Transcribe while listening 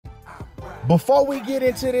Before we get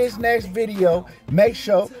into this next video, make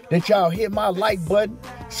sure that y'all hit my like button,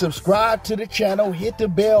 subscribe to the channel, hit the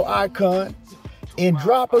bell icon, and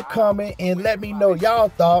drop a comment and let me know y'all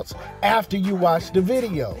thoughts after you watch the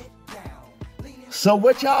video. So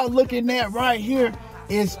what y'all looking at right here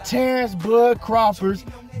is Terence Bud Crawford's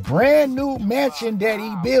brand new mansion that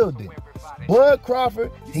he building. Bud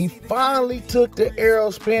Crawford, he finally took the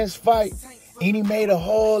Errol Spence fight and he made a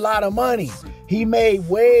whole lot of money. He made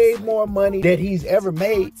way more money than he's ever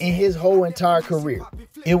made in his whole entire career.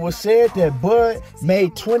 It was said that Bud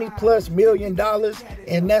made $20+ million,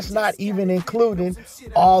 and that's not even including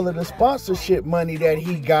all of the sponsorship money that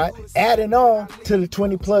he got, adding on to the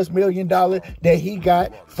 $20+ million that he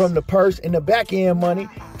got from the purse and the back end money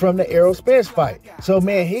from the Errol Spence fight. So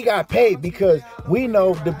man, he got paid, because we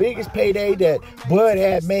know the biggest payday that Bud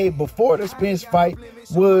had made before the Spence fight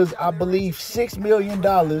was, I believe, $6 million,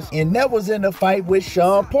 and that was in the fight with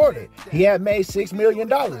Sean Porter. He had made $6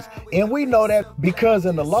 million, and we know that because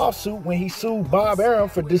in the lawsuit when he sued Bob Arum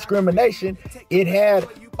for discrimination, it had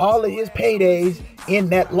all of his paydays in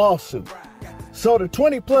that lawsuit. So the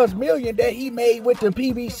 $20+ million that he made with the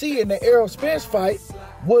PBC in the Errol Spence fight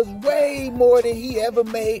was way more than he ever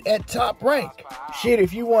made at Top Rank. Shit,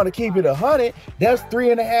 if you want to keep it 100, that's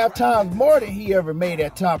 3.5 times more than he ever made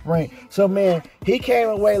at Top Rank. So man, he came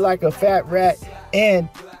away like a fat rat, and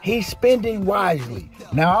he's spending wisely.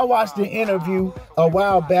 Now, I watched an interview a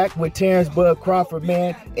while back with Terence Bud Crawford,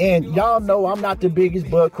 man, and y'all know I'm not the biggest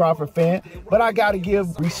Bud Crawford fan, but I gotta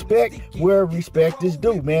give respect where respect is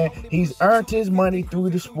due, man. He's earned his money through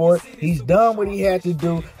the sport. He's done what he had to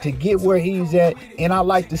do to get where he's at, and I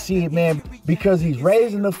like to see it, man, because he's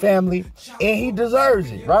raising a family, and he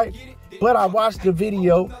deserves it, right? But I watched the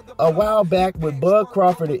video a while back with Bud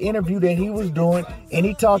Crawford, the interview that he was doing, and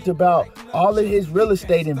he talked about all of his real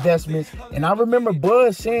estate investments. And I remember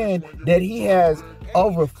Bud saying that he has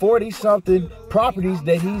over 40-something properties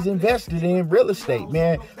that he's invested in real estate,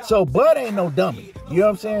 man. So Bud ain't no dummy. You know what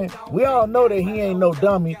I'm saying? We all know that he ain't no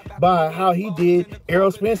dummy by how he did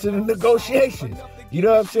Errol Spence in the negotiations. You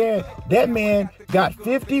know what I'm saying? That man got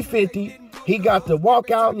 50-50. He got to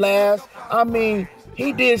walk out last. I mean,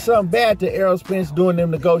 he did something bad to Errol Spence during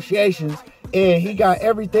them negotiations, and he got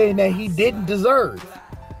everything that he didn't deserve.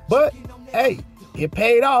 But, hey, it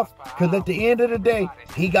paid off, because at the end of the day,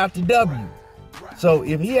 he got the W. So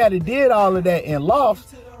if he had did all of that and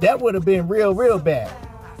lost, that would have been real bad.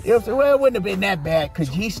 You know what I'm saying? Well, it wouldn't have been that bad, because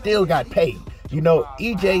he still got paid. You know,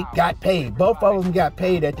 EJ got paid. Both of them got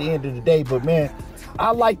paid at the end of the day. But, man,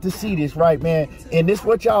 I like to see this, right, man? And this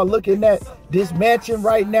what y'all looking at, this mansion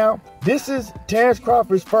right now. This is Terence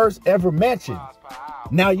Crawford's first ever mansion.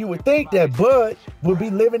 Now, you would think that Bud would be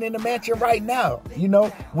living in the mansion right now, you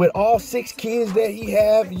know, with all 6 kids that he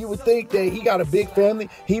have. You would think that he got a big family,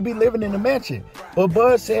 he'd be living in the mansion. But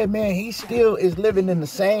Bud said, man, he still is living in the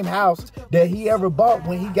same house that he ever bought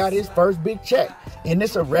when he got his first big check. And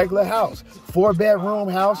it's a regular house, 4-bedroom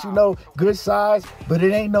house, you know, good size, but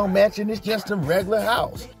it ain't no mansion, it's just a regular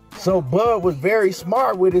house. So Bud was very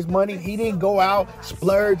smart with his money. He didn't go out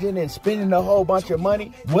splurging and spending a whole bunch of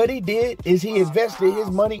money. What he did is he invested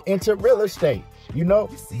his money into real estate. You know,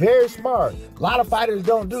 very smart. A lot of fighters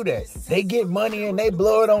don't do that. They get money and they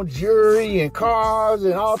blow it on jewelry and cars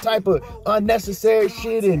and all type of unnecessary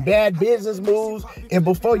shit and bad business moves. And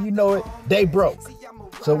before you know it, they broke.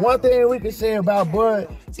 So one thing we can say about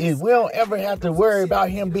Bud is we don't ever have to worry about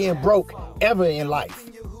him being broke ever in life.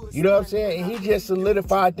 You know what I'm saying? And he just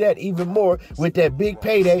solidified that even more with that big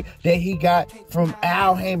payday that he got from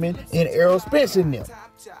Al Haymon and Errol Spence in them.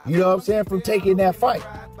 You know what I'm saying? From taking that fight.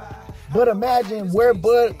 But imagine where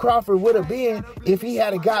Bud Crawford would have been if he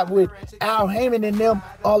had got with Al Haymon and them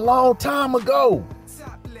a long time ago.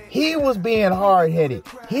 He was being hard-headed.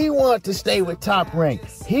 He wanted to stay with Top Rank.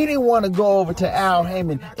 He didn't want to go over to Al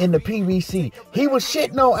Haymon in the PBC. He was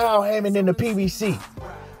shitting on Al Haymon in the PBC.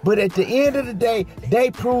 But at the end of the day, they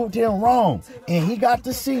proved him wrong. And he got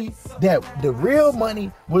to see that the real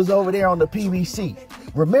money was over there on the PBC.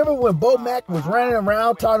 Remember when Bo Mack was running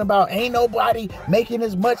around talking about ain't nobody making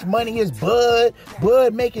as much money as Bud?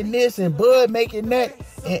 Bud making this and Bud making that.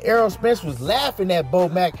 And Errol Spence was laughing at Bo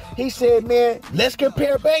Mack. He said, man, let's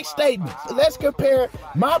compare bank statements. Let's compare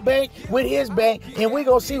my bank with his bank, and we're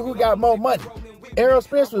going to see who got more money. Errol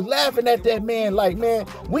Spence was laughing at that man like, man,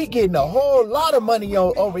 we getting a whole lot of money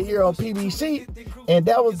over here on PBC. And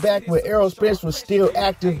that was back when Errol Spence was still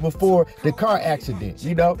active before the car accident,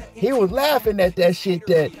 you know. He was laughing at that shit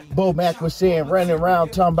that Bo Mack was saying, running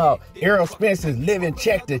around talking about Errol Spence is living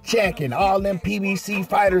check to check and all them PBC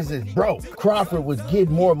fighters is broke. Crawford was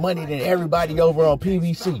getting more money than everybody over on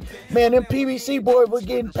PBC. Man, them PBC boys were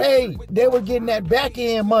getting paid. They were getting that back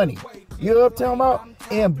end money. You know what I'm talking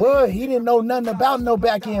about? And Bud, he didn't know nothing about no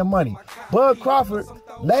back end money. Bud Crawford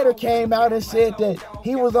later came out and said that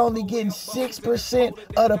he was only getting 6%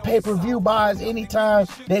 of the pay-per-view buys anytime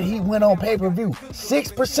that he went on pay-per-view.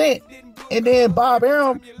 6%. And then Bob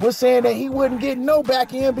Arum was saying that he wouldn't get no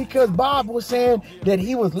back end because Bob was saying that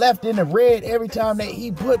he was left in the red every time that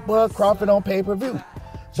he put Bud Crawford on pay-per-view.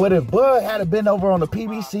 But if Bud had been over on the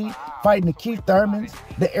PBC fighting the Keith Thurmans,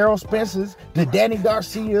 the Errol Spencers, the Danny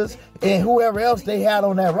Garcias, and whoever else they had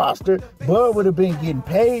on that roster, Bud would have been getting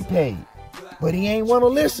paid. But he ain't want to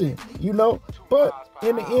listen, you know. But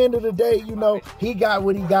in the end of the day, you know, he got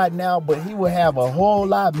what he got now, but he would have a whole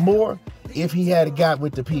lot more if he had got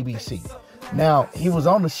with the PBC. Now, he was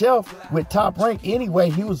on the shelf with Top Rank anyway.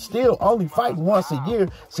 He was still only fighting once a year.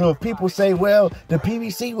 So if people say, well, the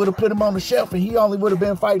PBC would have put him on the shelf and he only would have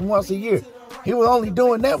been fighting once a year. He was only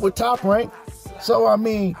doing that with Top Rank. So, I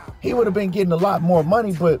mean, he would have been getting a lot more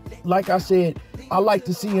money. But like I said, I like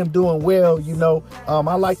to see him doing well, you know.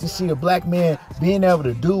 I like to see a black man being able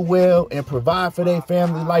to do well and provide for their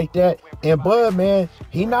family like that. And Bud, man,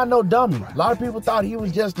 he not no dummy. A lot of people thought he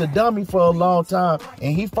was just a dummy for a long time.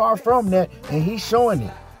 And he far from that. And he's showing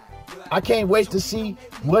it. I can't wait to see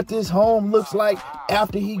what this home looks like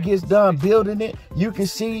after he gets done building it. You can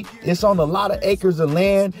see it's on a lot of acres of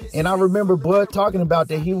land. And I remember Bud talking about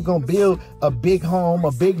that he was going to build a big home,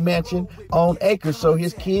 a big mansion on acres so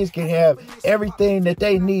his kids can have everything that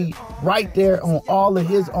they need right there on all of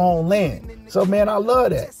his own land. So, man, I love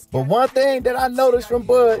that. But one thing that I noticed from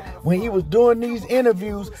Bud when he was doing these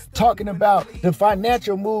interviews talking about the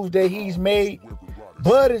financial moves that he's made,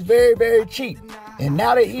 Bud is very, very cheap. And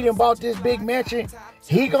now that he done bought this big mansion,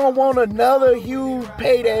 he gonna want another huge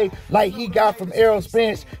payday like he got from Errol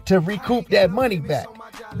Spence to recoup that money back.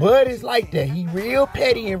 Bud is like that. He real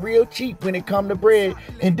petty and real cheap when it come to bread.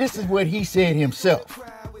 And this is what he said himself.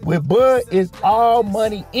 With Bud, it's all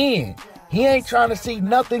money in. He ain't trying to see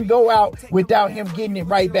nothing go out without him getting it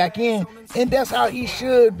right back in. And that's how he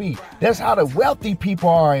should be. That's how the wealthy people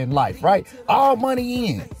are in life, right? All money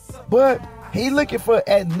in. But he looking for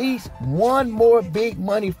at least one more big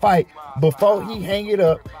money fight before he hang it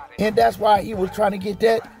up. And that's why he was trying to get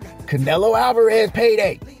that Canelo Alvarez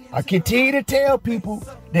payday. I continue to tell people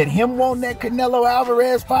that him wanting that Canelo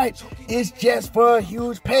Alvarez fight is just for a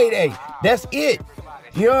huge payday. That's it.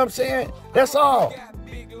 You know what I'm saying? That's all.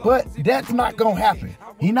 But that's not going to happen.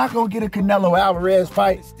 He's not going to get a Canelo Alvarez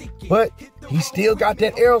fight. But he still got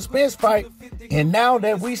that Errol Spence fight. And now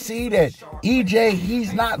that we see that EJ,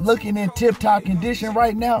 he's not looking in tip-top condition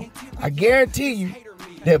right now, I guarantee you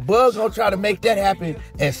that Bud's going to try to make that happen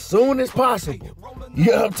as soon as possible. You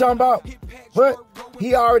know what I'm talking about? But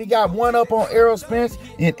he already got one up on Errol Spence.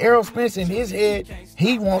 And Errol Spence in his head,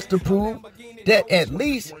 he wants to prove that at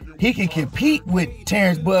least he can compete with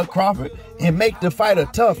Terence Bud Crawford and make the fight a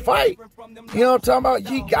tough fight. You know what I'm talking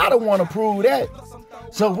about? You got to want to prove that.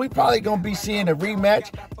 So we probably going to be seeing a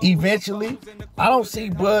rematch eventually. I don't see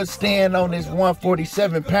Bud staying on this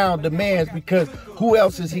 147-pound demands because who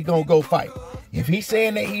else is he going to go fight? If he's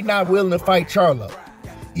saying that he's not willing to fight Charlo,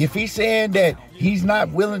 if he's saying that he's not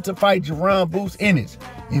willing to fight Jerron Boots Ennis,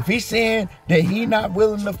 if he's saying that he's not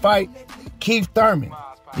willing to fight Keith Thurman,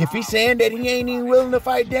 if he's saying that he ain't even willing to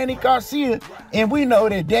fight Danny Garcia, and we know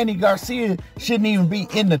that Danny Garcia shouldn't even be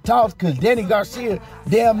in the talks because Danny Garcia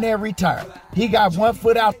damn near retired. He got one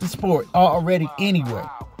foot out the sport already anyway.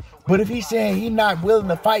 But if he's saying he's not willing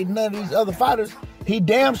to fight none of these other fighters, he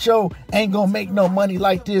damn sure ain't gonna make no money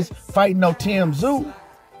like this fighting no Tim Tszyu.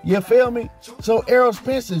 You feel me? So Errol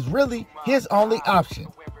Spence is really his only option.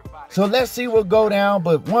 So let's see what go down.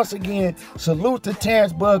 But once again, salute to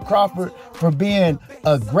Terence Bud Crawford for being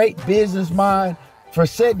a great business mind, for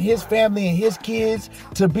setting his family and his kids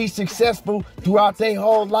to be successful throughout their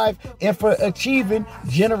whole life, and for achieving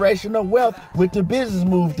generational wealth with the business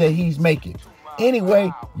moves that he's making. Anyway,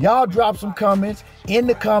 y'all drop some comments in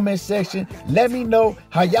the comment section. Let me know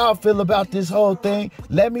how y'all feel about this whole thing.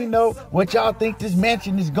 Let me know what y'all think this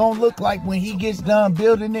mansion is going to look like when he gets done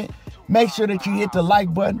building it. Make sure that you hit the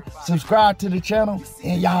like button, subscribe to the channel,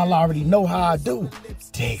 and y'all already know how I do.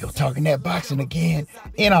 Diego talking that boxing again,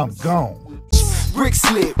 and I'm gone. Brick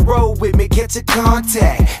slip, roll with me, catch a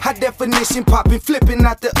contact. High definition, popping, flipping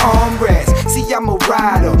out the armrest. See, I'm a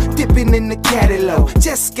rider, dipping in the catalog.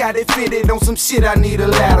 Just got it fitted on some shit I need a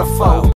ladder for.